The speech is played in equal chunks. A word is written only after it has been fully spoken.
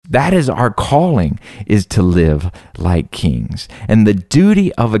That is our calling, is to live like kings. And the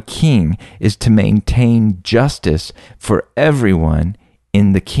duty of a king is to maintain justice for everyone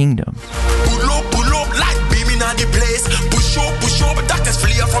in the kingdom. Pull up, like beaming on the place. Push up, doctors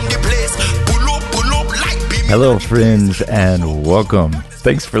flee from the place. Pull up, like beaming. Hello, friends, and welcome.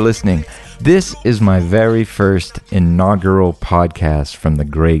 Thanks for listening. This is my very first inaugural podcast from the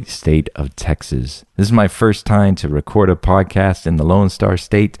great state of Texas. This is my first time to record a podcast in the Lone Star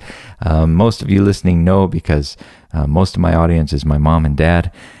State. Most of you listening know because most of my audience is my mom and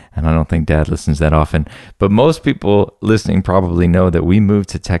dad, and I don't think Dad listens that often. But most people listening probably know that we moved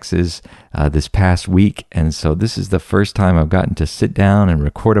to Texas this past week, and so this is the first time I've gotten to sit down and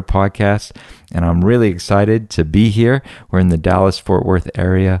record a podcast, and I'm really excited to be here. We're in the Dallas-Fort Worth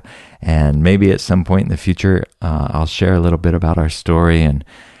area, and maybe at some point in the future, I'll share a little bit about our story and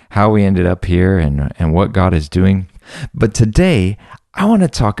how we ended up here and what God is doing. But today, I want to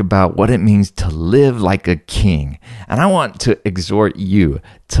talk about what it means to live like a king. And I want to exhort you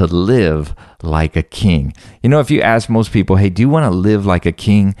to live like a king. You know, if you ask most people, hey, do you want to live like a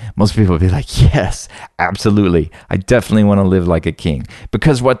king? Most people will be like, yes, absolutely. I definitely want to live like a king.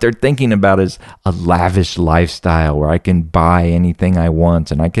 Because what they're thinking about is a lavish lifestyle where I can buy anything I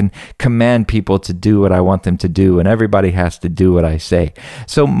want and I can command people to do what I want them to do and everybody has to do what I say.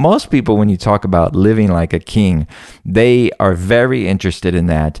 So most people, when you talk about living like a king, they are very interested in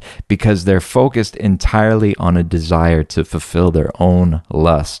that because they're focused entirely on a desire to fulfill their own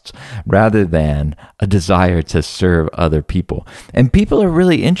lusts rather than a desire to serve other people. And people are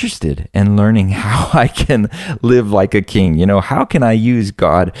really interested in learning how I can live like a king. You know, how can I use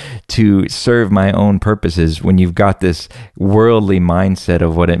God to serve my own purposes when you've got this worldly mindset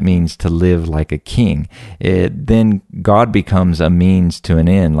of what it means to live like a king? Then God becomes a means to an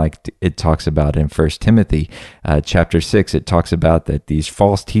end, like it talks about in 1 Timothy chapter 6. It talks about that these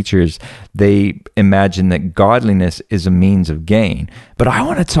false teachers, they imagine that godliness is a means of gain. But I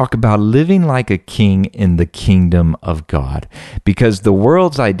want to talk about living like a king in the kingdom of God, because the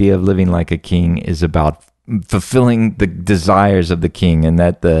world's idea of living like a king is about fulfilling the desires of the king, and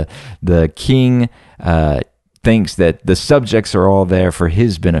that the king thinks that the subjects are all there for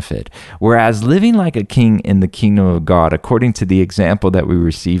his benefit. Whereas living like a king in the kingdom of God, according to the example that we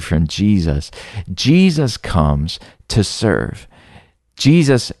receive from Jesus, Jesus comes to serve.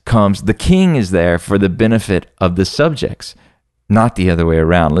 Jesus comes, the king is there for the benefit of the subjects, not the other way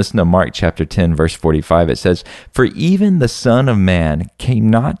around. Listen to Mark chapter 10, verse 45. It says, "For even the Son of Man came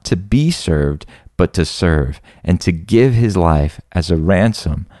not to be served, but to serve, and to give his life as a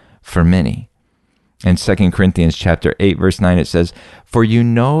ransom for many." In 2 Corinthians chapter 8, verse 9, it says, "For you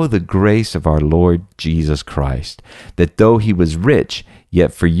know the grace of our Lord Jesus Christ, that though he was rich,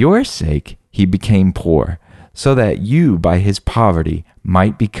 yet for your sake he became poor, so that you by his poverty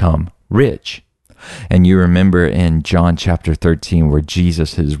might become rich." And you remember in John chapter 13 where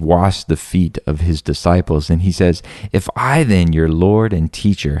Jesus has washed the feet of his disciples, and he says, "If I then, your Lord and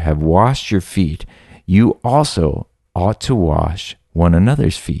teacher, have washed your feet, you also ought to wash one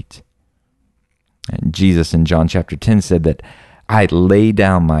another's feet." And Jesus in John chapter 10 said that I lay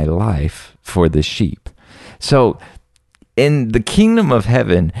down my life for the sheep. So in the kingdom of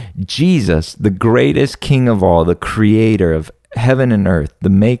heaven, Jesus, the greatest king of all, the creator of heaven and earth, the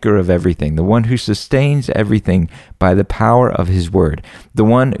maker of everything, the one who sustains everything by the power of his word, the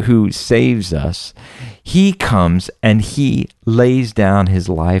one who saves us, he comes and he lays down his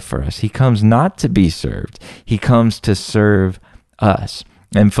life for us. He comes not to be served. He comes to serve us.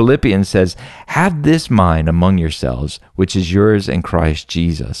 And Philippians says, "Have this mind among yourselves, which is yours in Christ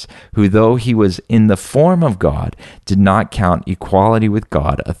Jesus, who though he was in the form of God, did not count equality with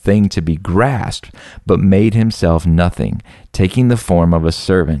God a thing to be grasped, but made himself nothing, taking the form of a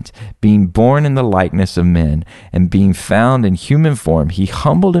servant, being born in the likeness of men, and being found in human form, he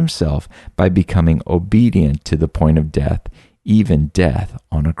humbled himself by becoming obedient to the point of death, even death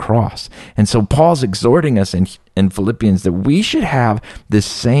on a cross." And so Paul's exhorting us in Philippians that we should have the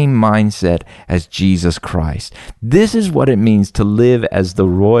same mindset as Jesus Christ. This is what it means to live as the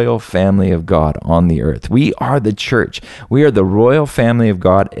royal family of God on the earth. We are the church. We are the royal family of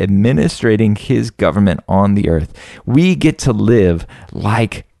God administrating his government on the earth. We get to live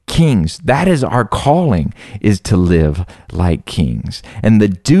like kings. That is our calling, is to live like kings. And the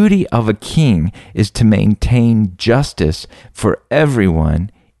duty of a king is to maintain justice for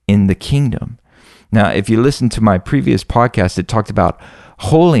everyone in the kingdom. Now, if you listen to my previous podcast, it talked about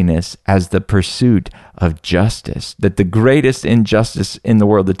holiness as the pursuit of justice, that the greatest injustice in the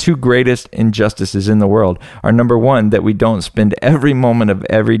world, the two greatest injustices in the world are, number one, that we don't spend every moment of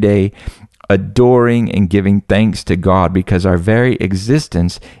every day adoring and giving thanks to God, because our very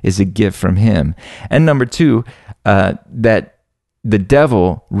existence is a gift from Him. And number two, that the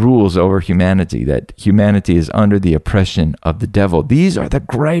devil rules over humanity, that humanity is under the oppression of the devil. These are the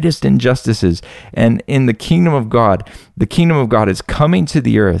greatest injustices. And in the kingdom of God is coming to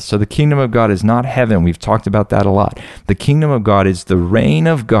the earth. So the kingdom of God is not heaven. We've talked about that a lot. The kingdom of God is the reign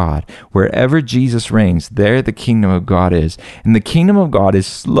of God. Wherever Jesus reigns, there the kingdom of God is. And the kingdom of God is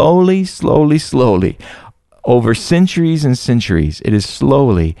slowly, over centuries and centuries, it is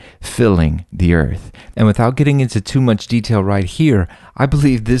slowly filling the earth. And without getting into too much detail right here, I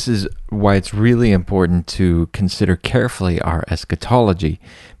believe this is why it's really important to consider carefully our eschatology,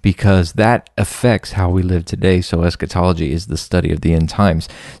 because that affects how we live today. So eschatology is the study of the end times.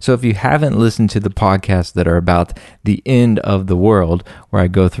 So if you haven't listened to the podcasts that are about the end of the world, where I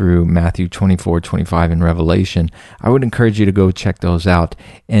go through Matthew 24, 25, and Revelation, I would encourage you to go check those out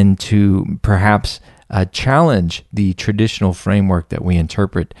and to perhaps challenge the traditional framework that we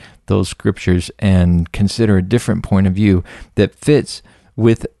interpret those scriptures and consider a different point of view that fits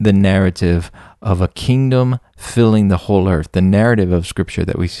with the narrative of a kingdom filling the whole earth, the narrative of scripture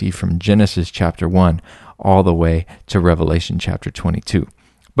that we see from Genesis chapter 1 all the way to Revelation chapter 22.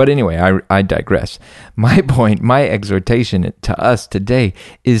 But anyway, I digress. My point, my exhortation to us today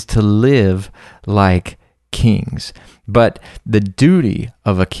is to live like kings. But the duty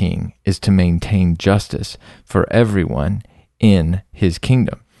of a king is to maintain justice for everyone in his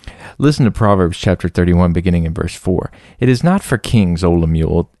kingdom. Listen to Proverbs chapter 31, beginning in verse 4. It is not for kings, O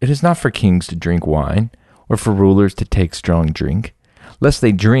Lemuel, it is not for kings to drink wine, or for rulers to take strong drink, lest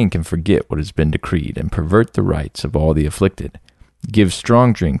they drink and forget what has been decreed, and pervert the rights of all the afflicted. Give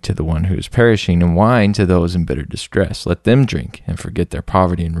strong drink to the one who is perishing, and wine to those in bitter distress. Let them drink and forget their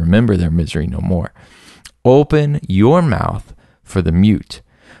poverty, and remember their misery no more. Open your mouth for the mute,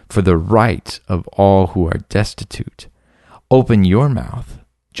 for the rights of all who are destitute. Open your mouth,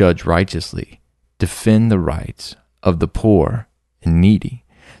 judge righteously, defend the rights of the poor and needy.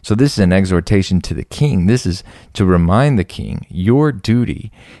 So this is an exhortation to the king. This is to remind the king, your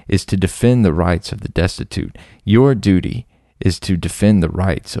duty is to defend the rights of the destitute. Your duty is to defend the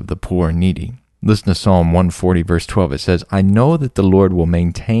rights of the poor and needy. Listen to Psalm 140, verse 12. It says, I know that the Lord will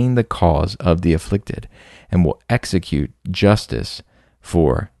maintain the cause of the afflicted and will execute justice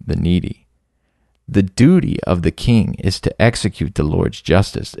for the needy. The duty of the king is to execute the Lord's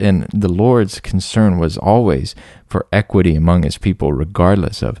justice, and the Lord's concern was always for equity among his people,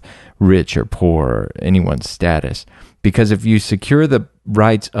 regardless of rich or poor or anyone's status. Because if you secure the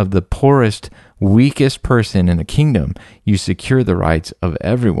rights of the poorest, weakest person in the kingdom, you secure the rights of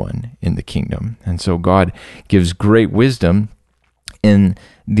everyone in the kingdom. And so God gives great wisdom in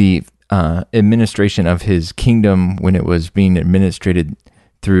the administration of his kingdom when it was being administrated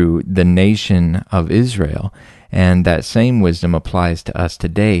through the nation of Israel. And that same wisdom applies to us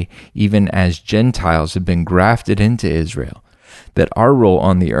today, even as Gentiles have been grafted into Israel. That our role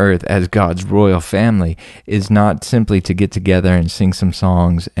on the earth as God's royal family is not simply to get together and sing some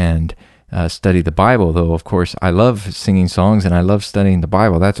songs and study the Bible, though of course I love singing songs and I love studying the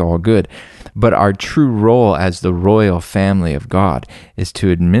Bible. That's all good. But our true role as the royal family of God is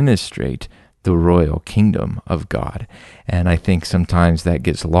to administrate the royal kingdom of God. And I think sometimes that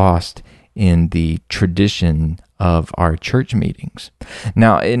gets lost in the tradition of our church meetings.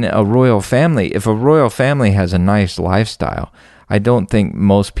 Now, in a royal family, if a royal family has a nice lifestyle, I don't think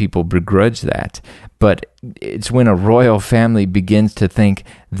most people begrudge that. But it's when a royal family begins to think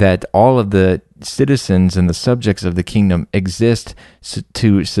that all of the citizens and the subjects of the kingdom exist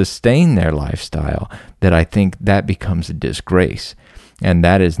to sustain their lifestyle that I think that becomes a disgrace. And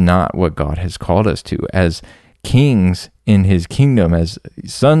that is not what God has called us to. As kings in his kingdom, as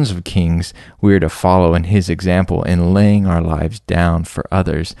sons of kings, we are to follow in his example in laying our lives down for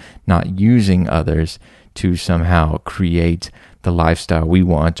others, not using others to somehow create the lifestyle we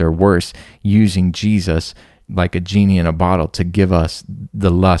want, or worse, using Jesus like a genie in a bottle to give us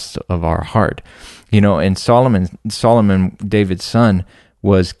the lust of our heart. You know, and Solomon, David's son,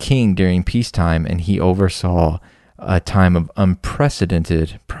 was king during peacetime, and he oversaw a time of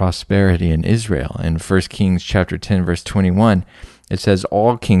unprecedented prosperity in Israel. In 1 Kings chapter 10, verse 21, it says,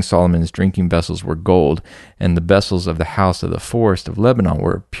 all King Solomon's drinking vessels were gold, and the vessels of the house of the forest of Lebanon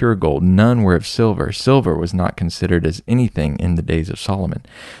were of pure gold. None were of silver. Silver was not considered as anything in the days of Solomon.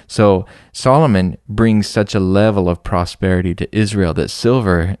 So Solomon brings such a level of prosperity to Israel that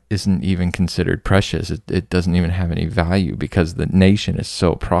silver isn't even considered precious. It doesn't even have any value because the nation is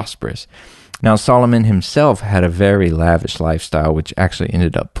so prosperous. Now, Solomon himself had a very lavish lifestyle, which actually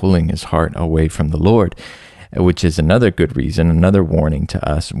ended up pulling his heart away from the Lord, which is another good reason, another warning to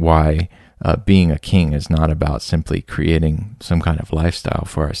us why being a king is not about simply creating some kind of lifestyle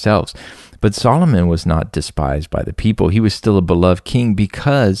for ourselves. But Solomon was not despised by the people. He was still a beloved king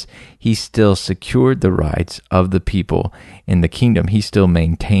because he still secured the rights of the people in the kingdom. He still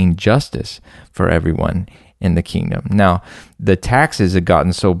maintained justice for everyone in the kingdom. Now, the taxes had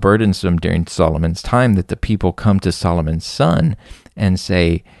gotten so burdensome during Solomon's time that the people come to Solomon's son and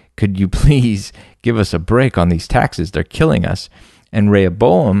say, "Could you please give us a break on these taxes? They're killing us." And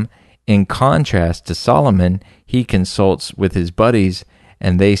Rehoboam, in contrast to Solomon, he consults with his buddies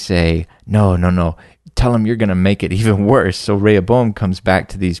and they say, no, tell him you're going to make it even worse. So Rehoboam comes back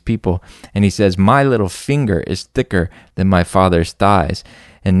to these people and he says, "My little finger is thicker than my father's thighs.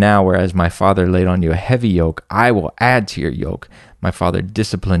 And now, whereas my father laid on you a heavy yoke, I will add to your yoke. My father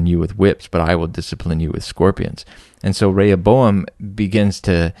disciplined you with whips, but I will discipline you with scorpions." And so Rehoboam begins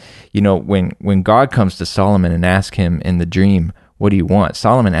to, when God comes to Solomon and asks him in the dream, "What do you want?"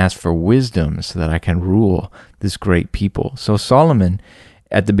 Solomon asked for wisdom so that I can rule this great people. So Solomon,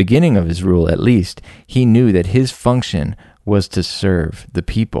 at the beginning of his rule at least, he knew that his function was to serve the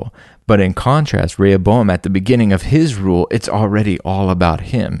people. But in contrast, Rehoboam, at the beginning of his rule, it's already all about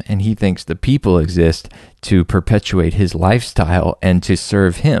him. And he thinks the people exist to perpetuate his lifestyle and to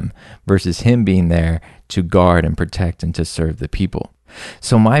serve him, versus him being there to guard and protect and to serve the people.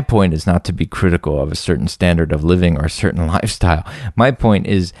 So my point is not to be critical of a certain standard of living or a certain lifestyle. My point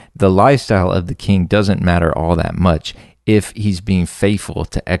is the lifestyle of the king doesn't matter all that much if he's being faithful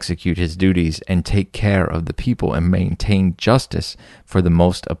to execute his duties and take care of the people and maintain justice for the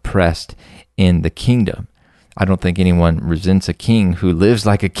most oppressed in the kingdom. I don't think anyone resents a king who lives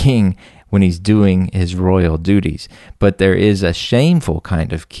like a king when he's doing his royal duties. But there is a shameful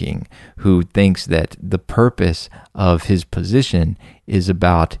kind of king who thinks that the purpose of his position is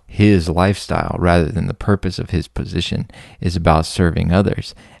about his lifestyle rather than the purpose of his position is about serving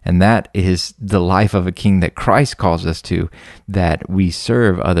others. And that is the life of a king that Christ calls us to, that we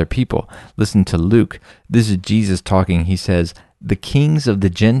serve other people. Listen to Luke. This is Jesus talking. He says, "The kings of the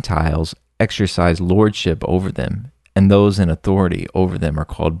Gentiles exercise lordship over them, and those in authority over them are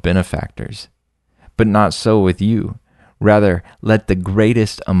called benefactors. But not so with you. Rather, let the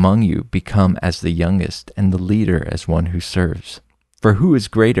greatest among you become as the youngest, and the leader as one who serves. For who is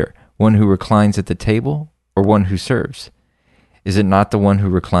greater, one who reclines at the table, or one who serves? Is it not the one who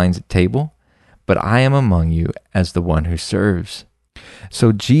reclines at table? But I am among you as the one who serves."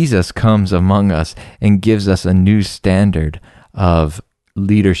 So Jesus comes among us and gives us a new standard of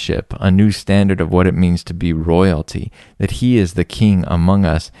leadership, a new standard of what it means to be royalty, that he is the king among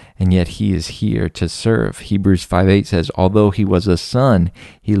us, and yet he is here to serve. Hebrews 5:8 says, "Although he was a son,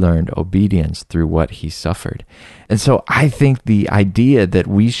 he learned obedience through what he suffered." And so I think the idea that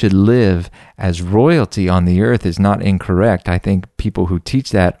we should live as royalty on the earth is not incorrect. I think people who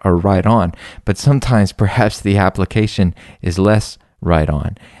teach that are right on, but sometimes perhaps the application is less right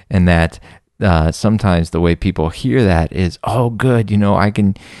on, and that sometimes the way people hear that is, "Oh, good, I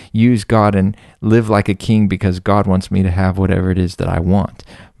can use God and live like a king because God wants me to have whatever it is that I want,"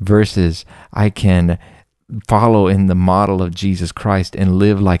 versus I can follow in the model of Jesus Christ and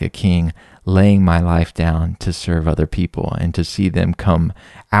live like a king, laying my life down to serve other people and to see them come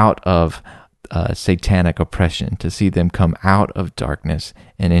out of satanic oppression, to see them come out of darkness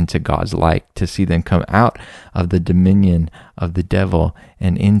and into God's light, to see them come out of the dominion of the devil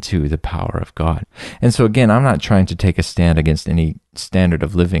and into the power of God. And so again, I'm not trying to take a stand against any standard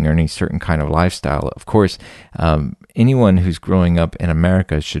of living or any certain kind of lifestyle. Of course, anyone who's growing up in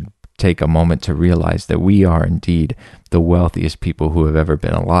America should take a moment to realize that we are indeed the wealthiest people who have ever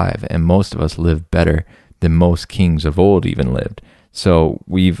been alive, and most of us live better than most kings of old even lived. So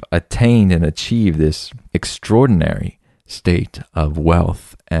we've attained and achieved this extraordinary state of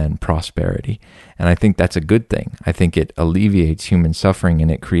wealth and prosperity. And I think that's a good thing. I think it alleviates human suffering and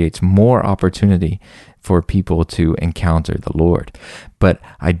it creates more opportunity for people to encounter the Lord. But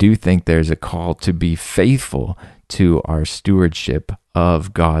I do think there's a call to be faithful to our stewardship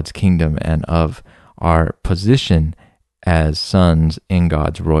of God's kingdom and of our position as sons in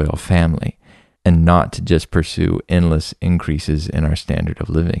God's royal family, and not to just pursue endless increases in our standard of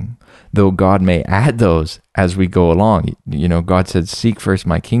living. Though God may add those as we go along. God said, "Seek first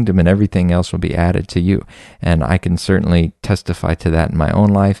my kingdom and everything else will be added to you." And I can certainly testify to that in my own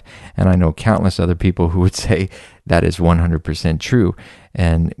life. And I know countless other people who would say that is 100% true.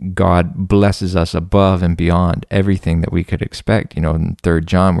 And God blesses us above and beyond everything that we could expect. In 3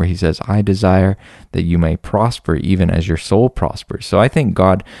 John, where he says, "I desire that you may prosper even as your soul prospers." So I think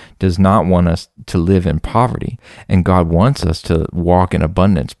God does not want us to live in poverty, and God wants us to walk in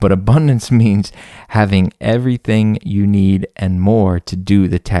abundance. But abundance means having everything you need and more to do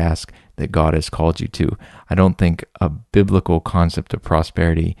the task that God has called you to. I don't think a biblical concept of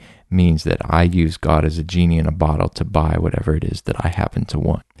prosperity means that I use God as a genie in a bottle to buy whatever it is that I happen to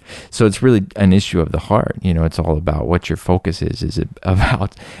want. So it's really an issue of the heart. It's all about what your focus is. Is it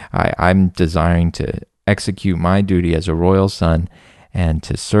about, I'm desiring to execute my duty as a royal son and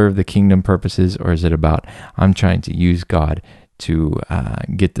to serve the kingdom purposes, or is it about, I'm trying to use God to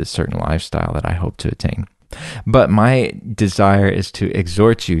get this certain lifestyle that I hope to attain? But my desire is to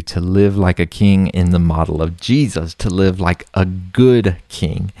exhort you to live like a king in the model of Jesus, to live like a good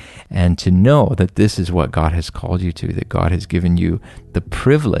king, and to know that this is what God has called you to, that God has given you the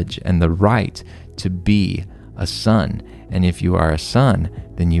privilege and the right to be a son. And if you are a son,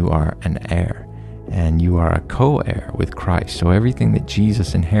 then you are an heir, and you are a co-heir with Christ. So everything that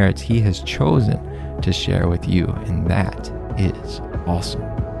Jesus inherits, he has chosen to share with you, and that is awesome.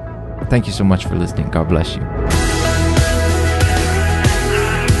 Thank you so much for listening. God bless you. And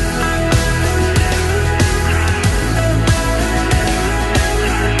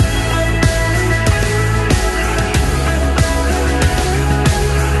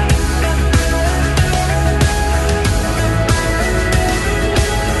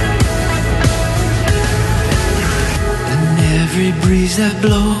every breeze that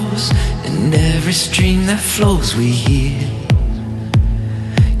blows, and every stream that flows, we hear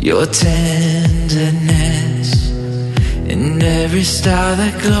your tenderness. In every star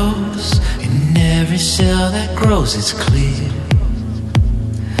that glows, in every cell that grows, it's clear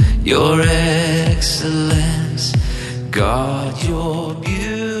your excellence, God, your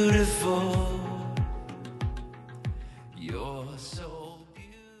beauty.